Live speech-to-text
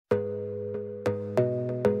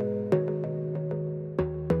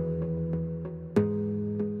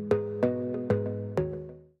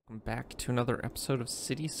to another episode of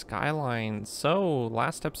Cities Skylines. So,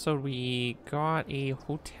 last episode we got a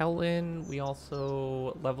hotel in. We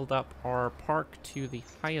also leveled up our park to the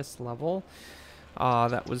highest level.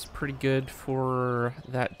 That was pretty good for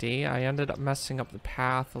that day. I ended up messing up the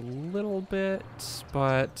path a little bit,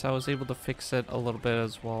 but I was able to fix it a little bit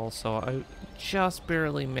as well. So I just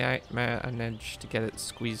barely managed to get it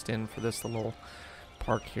squeezed in for this little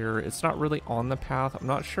park here. It's not really on the path. I'm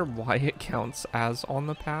not sure why it counts as on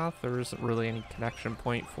the path. There isn't really any connection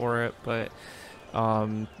point for it, but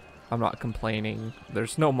I'm not complaining.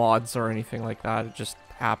 There's no mods or anything like that. It just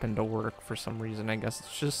happened to work for some reason. I guess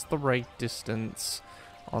it's just the right distance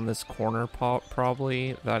on this corner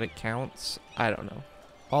probably that it counts. I don't know.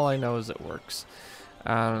 All I know is it works.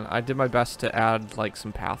 I did my best to add like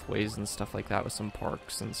some pathways and stuff like that with some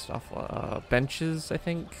parks and stuff, benches I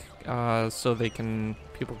think, so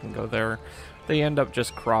people can go there. They end up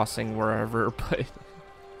just crossing wherever, but it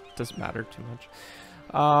doesn't matter too much.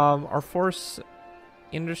 Our forest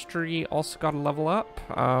industry also got a level up.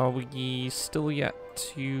 We still yet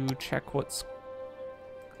to check what's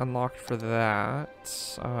unlocked for that.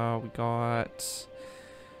 We got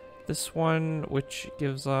this one, which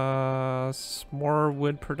gives us more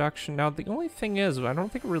wood production. Now, the only thing is, I don't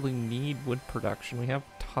think we really need wood production. We have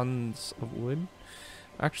tons of wood.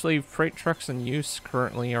 Actually, freight trucks in use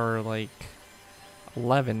currently are like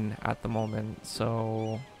 11 at the moment,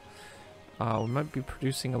 so we might be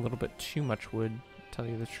producing a little bit too much wood, to tell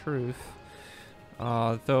you the truth.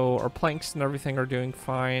 Though our planks and everything are doing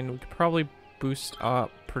fine. We could probably boost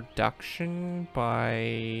up production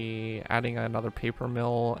by adding another paper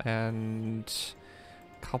mill and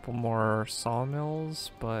a couple more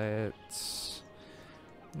sawmills, but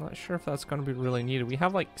I'm not sure if that's going to be really needed. We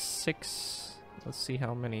have like 6, let's see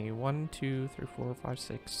how many, 1, 2, 3, 4, 5,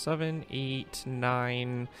 6, 7, 8,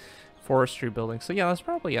 9 forestry buildings. So yeah, that's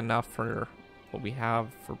probably enough for what we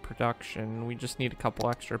have for production. We just need a couple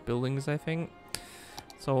extra buildings, I think.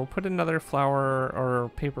 So we'll put another flower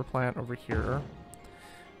or paper plant over here.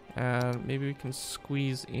 And maybe we can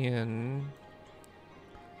squeeze in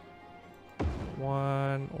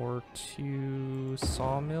 1 or 2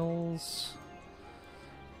 sawmills.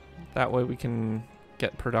 That way we can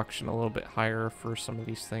get production a little bit higher for some of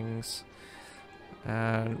these things.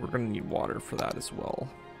 And we're going to need water for that as well.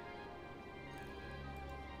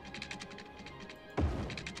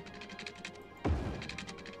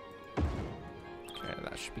 Okay,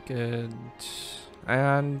 that should be good.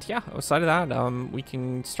 And yeah, aside of that, we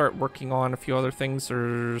can start working on a few other things.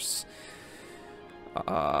 There's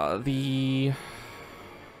I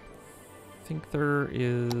think there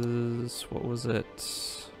is, what was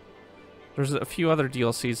it? There's a few other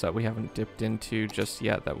DLCs that we haven't dipped into just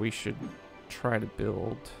yet that we should try to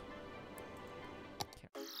build.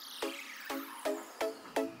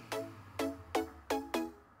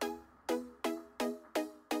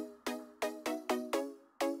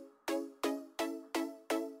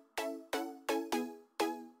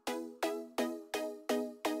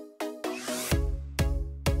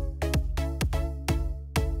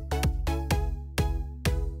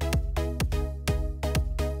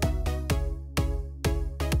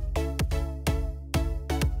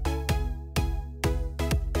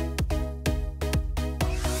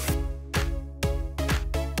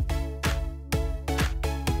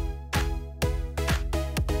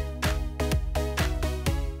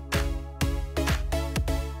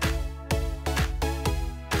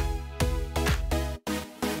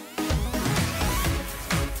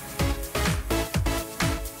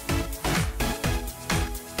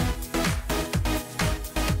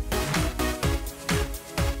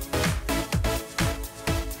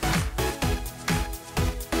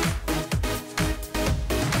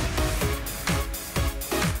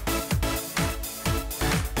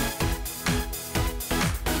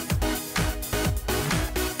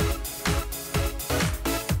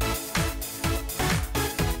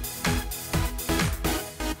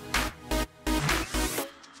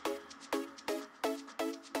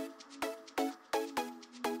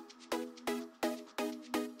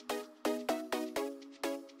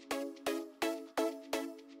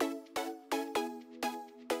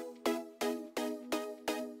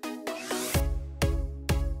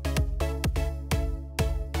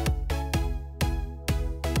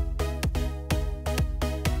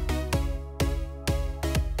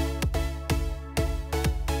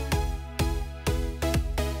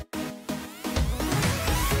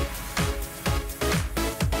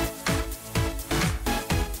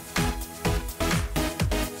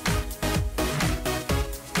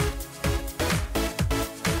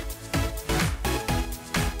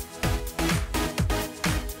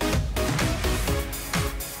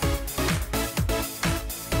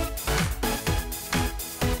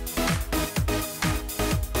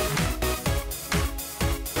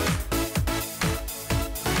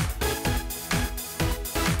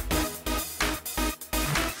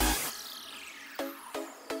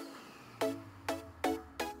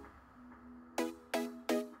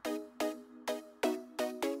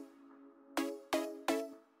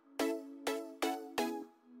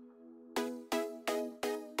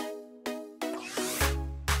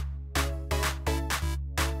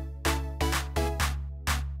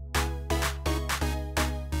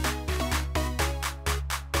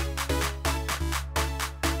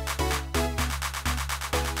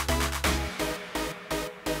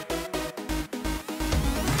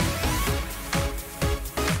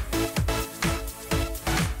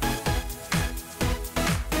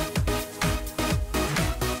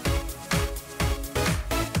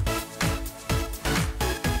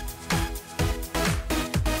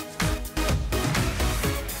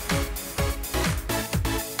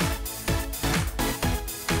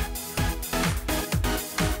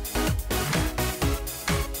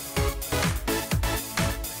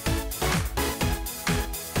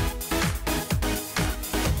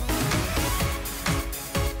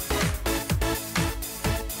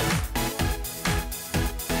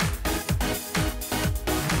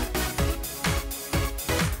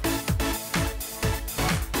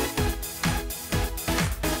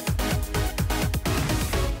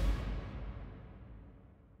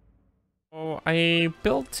 I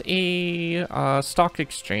built a stock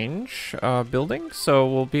exchange building, so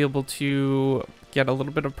we'll be able to get a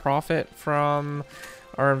little bit of profit from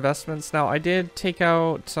our investments. Now, I did take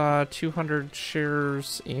out 200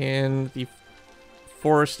 shares in the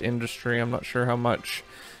forest industry. I'm not sure how much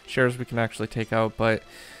shares we can actually take out, but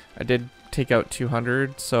I did take out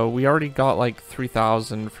 200, so we already got like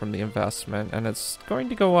 3,000 from the investment, and it's going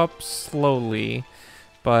to go up slowly,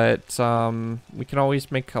 but we can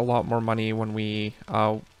always make a lot more money when we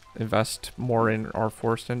invest more in our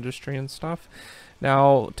forest industry and stuff.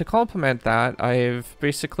 Now, to complement that, I've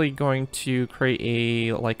basically going to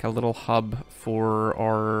create a little hub for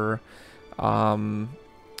our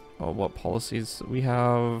what policies we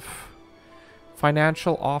have.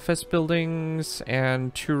 Financial office buildings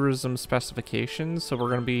and tourism specifications. So we're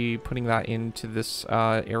going to be putting that into this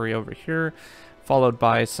area over here, followed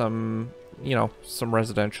by some, you know, some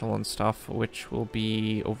residential and stuff, which will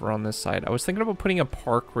be over on this side. I was thinking about putting a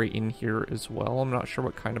park right in here as well. I'm not sure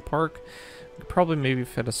what kind of park. We could probably maybe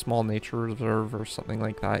fit a small nature reserve or something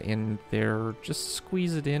like that in there. Just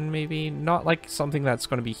squeeze it in, maybe. Not like something that's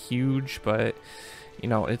going to be huge, but, you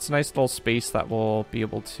know, it's a nice little space that will be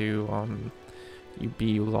able to be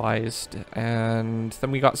utilized. And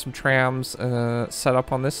then we got some trams set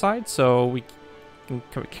up on this side, so we can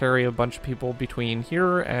carry a bunch of people between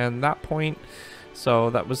here and that point.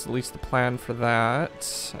 So that was at least the plan for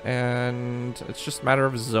that, and it's just a matter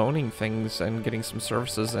of zoning things and getting some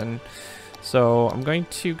services in. So I'm going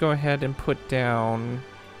to go ahead and put down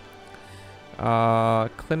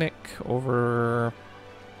clinic over,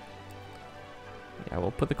 yeah,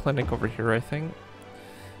 we'll put the clinic over here, I think.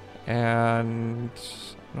 And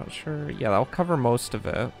I'm not sure, yeah, that'll cover most of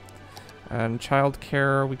it. And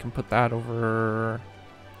childcare, we can put that over.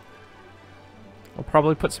 We'll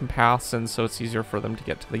probably put some paths in so it's easier for them to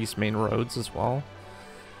get to these main roads as well.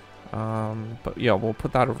 But yeah, we'll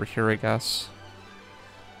put that over here, I guess.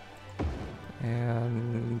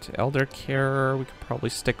 And elder care, we could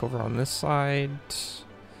probably stick over on this side.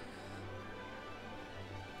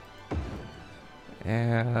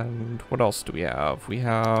 And what else do we have? We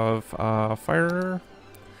have fire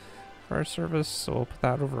service, so we'll put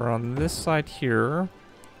that over on this side here.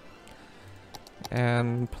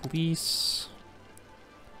 And police,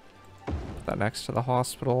 put that next to the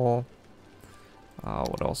hospital.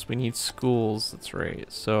 What else? We need schools, that's right.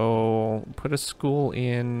 So put a school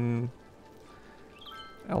in.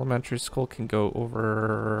 Elementary school can go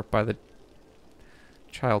over by the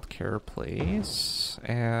childcare place,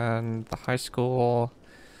 and the high school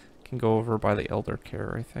can go over by the elder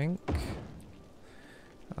care, I think.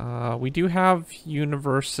 We do have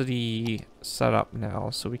university set up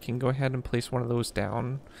now, so we can go ahead and place one of those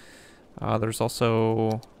down. There's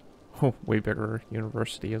also way bigger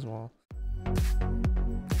university as well.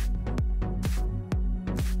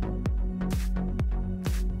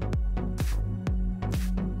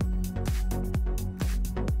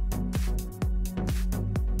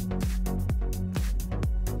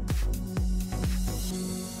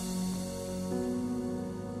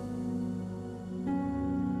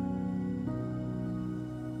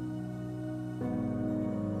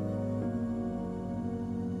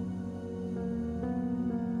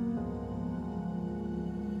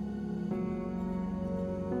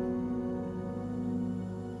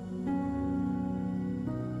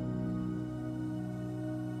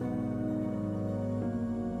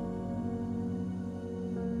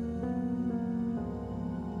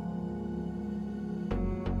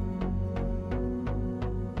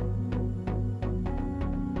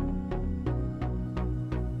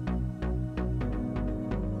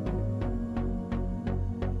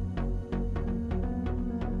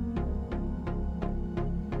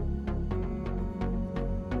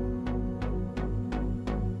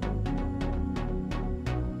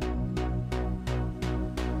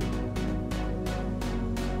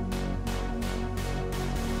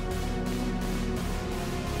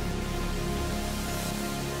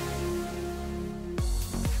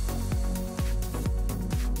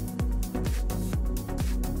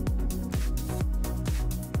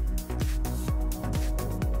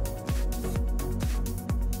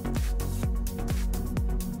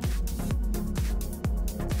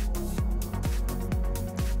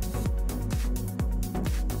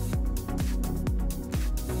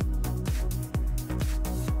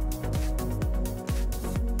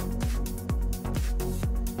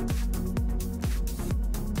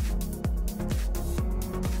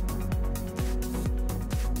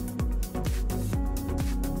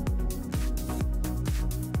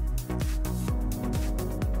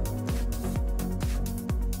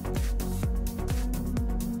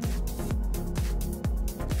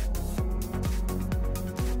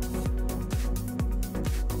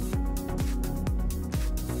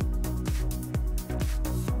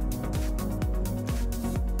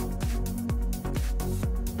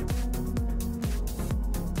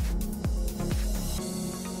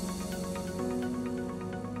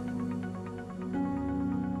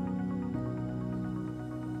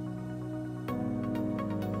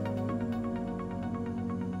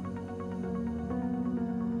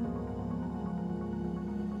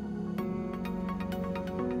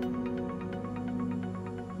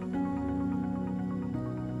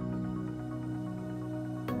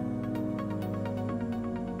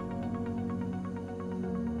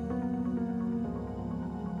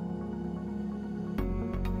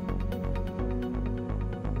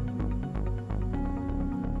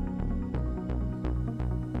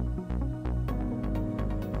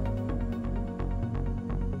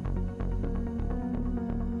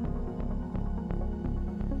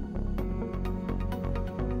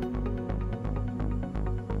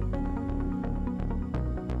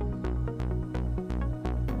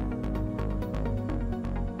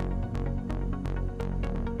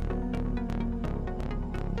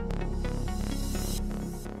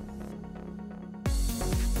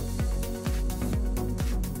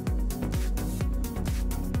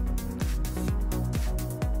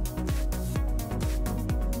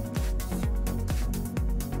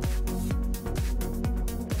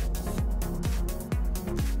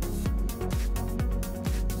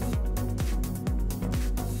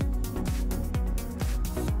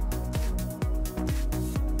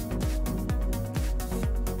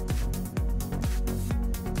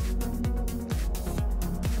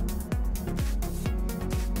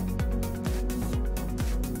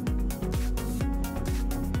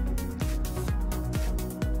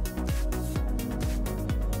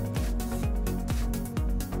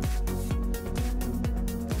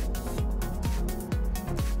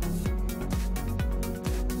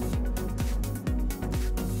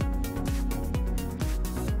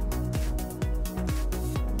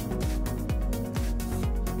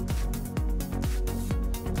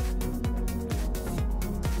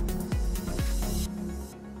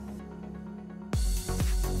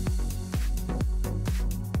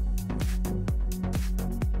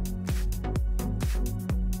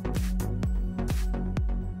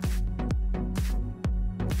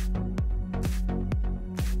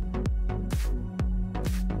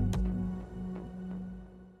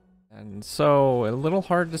 So a little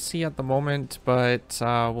hard to see at the moment, but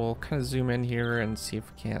we'll kind of zoom in here and see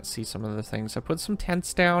if we can't see some of the things. I put some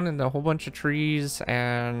tents down and a whole bunch of trees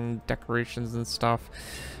and decorations and stuff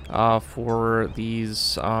for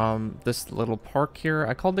these this little park here.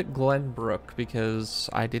 I called it Glenbrook because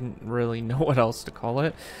I didn't really know what else to call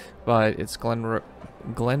it, but it's Glenbrook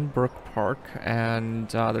Park, and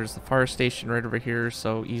there's the fire station right over here,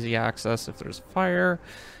 so easy access if there's a fire,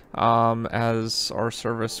 as our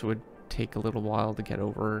service would take a little while to get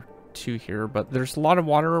over to here, but there's a lot of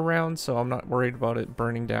water around, so I'm not worried about it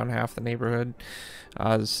burning down half the neighborhood,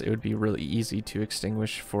 as it would be really easy to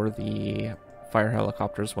extinguish for the fire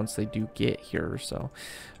helicopters once they do get here. So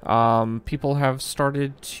people have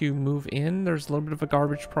started to move in. There's a little bit of a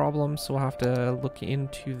garbage problem, so we'll have to look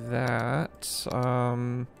into that.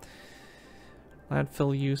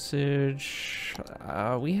 Landfill usage,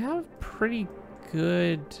 we have pretty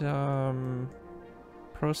good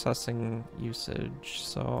processing usage,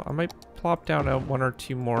 so I might plop down one or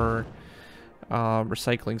two more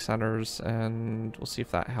recycling centers, and we'll see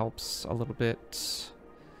if that helps a little bit.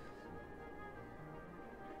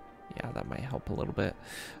 Yeah, that might help a little bit.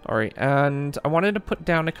 Alright, and I wanted to put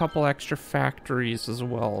down a couple extra factories as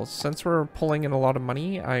well. Since we're pulling in a lot of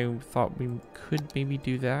money, I thought we could maybe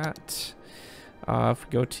do that. If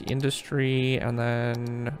we go to industry, and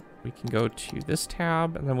then we can go to this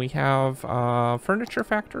tab, and then we have furniture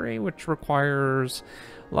factory, which requires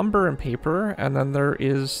lumber and paper, and then there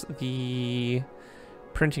is the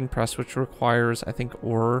printing press, which requires, I think,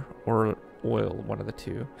 ore or oil, one of the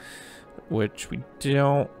two, which we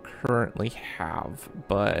don't currently have,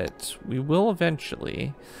 but we will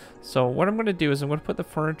eventually. So what I'm going to do is I'm going to put the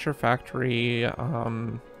furniture factory,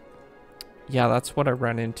 yeah, that's what I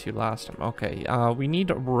ran into last time. Okay, we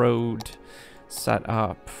need a road set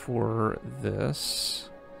up for this.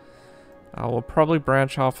 We'll probably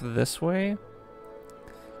branch off this way.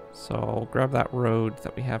 So I'll grab that road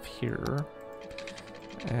that we have here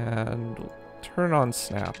and turn on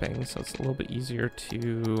snapping, so it's a little bit easier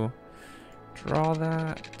to draw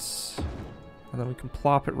that. And then we can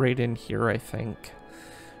plop it right in here, I think.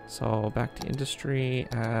 So back to industry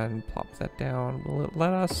and plop that down. Will it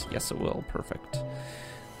let us? Yes, it will. Perfect.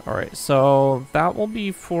 Alright, so that will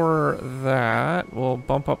be for that. We'll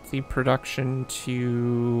bump up the production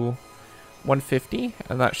to 150,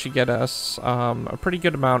 and that should get us a pretty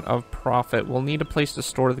good amount of profit. We'll need a place to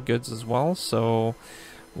store the goods as well, so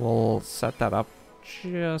we'll set that up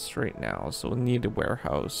just right now. So we'll need a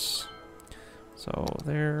warehouse. So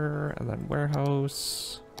there, and then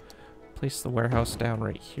warehouse. Place the warehouse down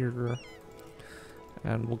right here.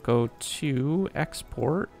 And we'll go to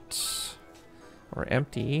export, or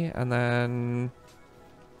empty, and then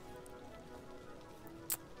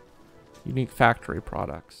unique factory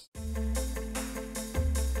products.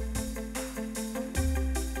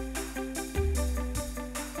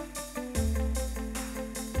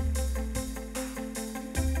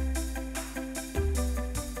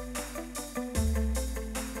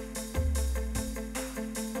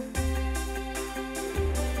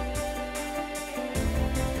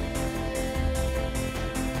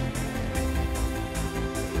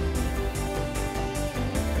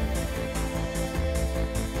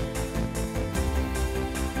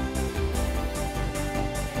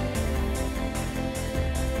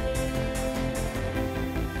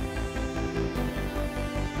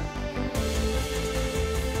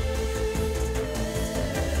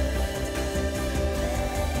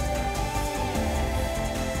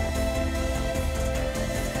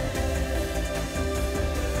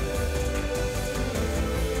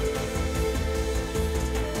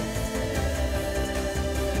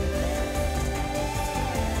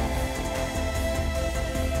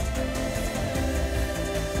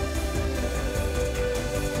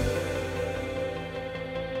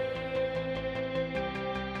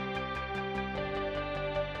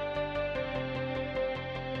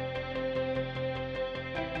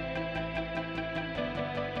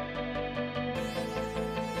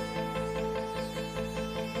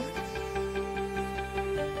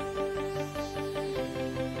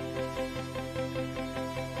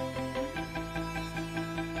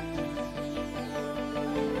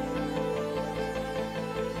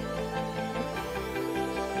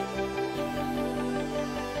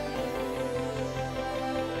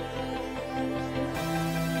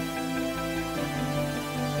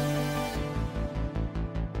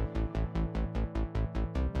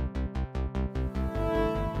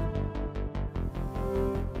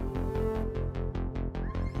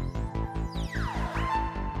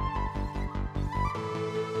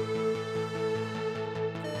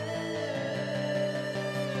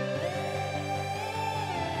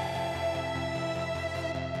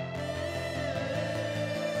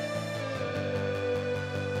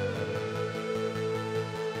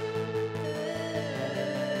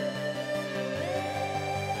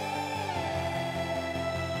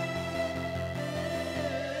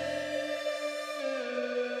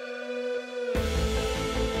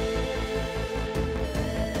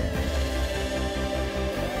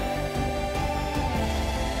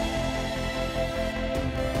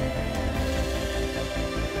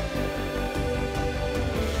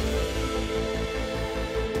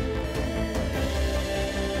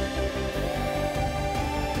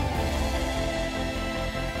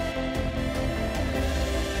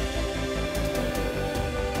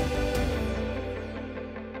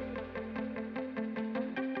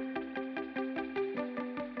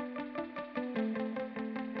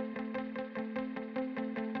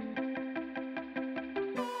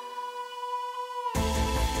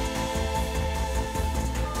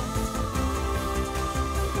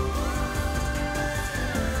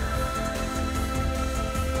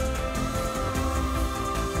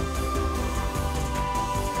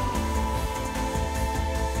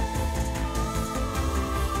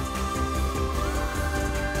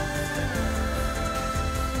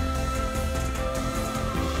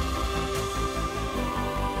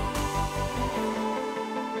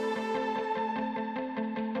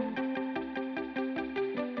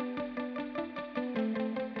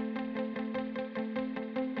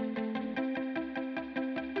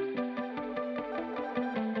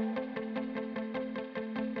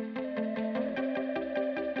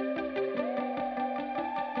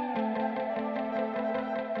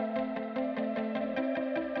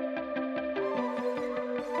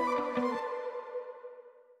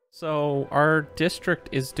 So our district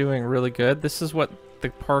is doing really good. This is what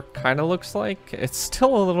the park kind of looks like. It's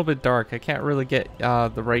still a little bit dark. I can't really get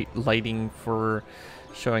the right lighting for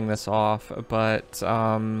showing this off, but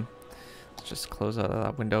let's just close out of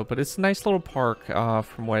that window. But it's a nice little park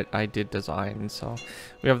from what I did design. So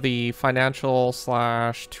we have the financial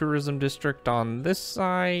 / tourism district on this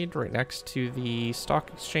side, right next to the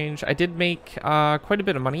stock exchange. I did make quite a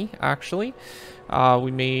bit of money, actually.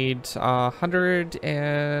 We made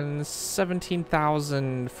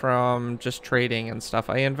 117,000 from just trading and stuff.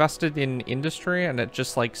 I invested in industry and it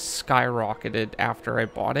just like skyrocketed after I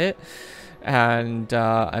bought it. And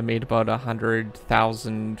I made about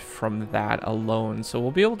 100,000 from that alone. So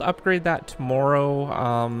we'll be able to upgrade that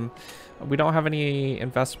tomorrow. We don't have any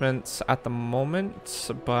investments at the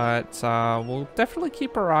moment, but we'll definitely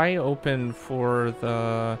keep our eye open for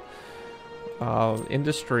the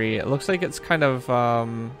industry. It looks like it's kind of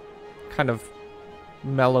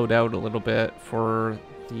mellowed out a little bit for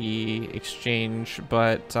the exchange,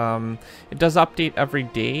 but it does update every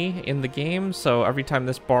day in the game, so every time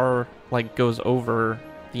this bar like goes over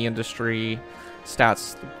the industry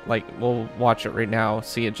stats, like we'll watch it right now,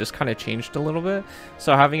 see it just kind of changed a little bit.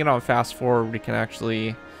 So having it on fast forward, we can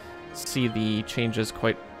actually see the changes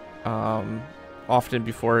quite often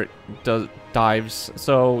before it dives.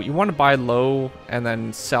 So you want to buy low and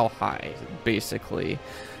then sell high, basically.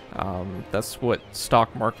 That's what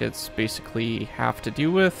stock markets basically have to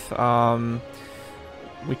do with.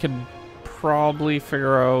 We can probably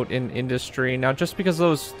figure out in industry. Now, just because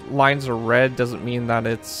those lines are red doesn't mean that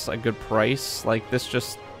it's a good price. Like, this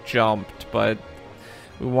just jumped, but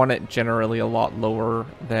we want it generally a lot lower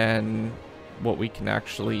than what we can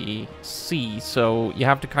actually see. So you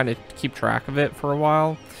have to kind of keep track of it for a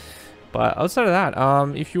while. But outside of that,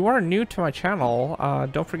 if you are new to my channel,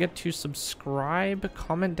 don't forget to subscribe,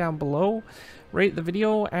 comment down below, rate the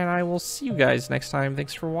video, and I will see you guys next time.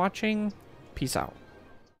 Thanks for watching. Peace out.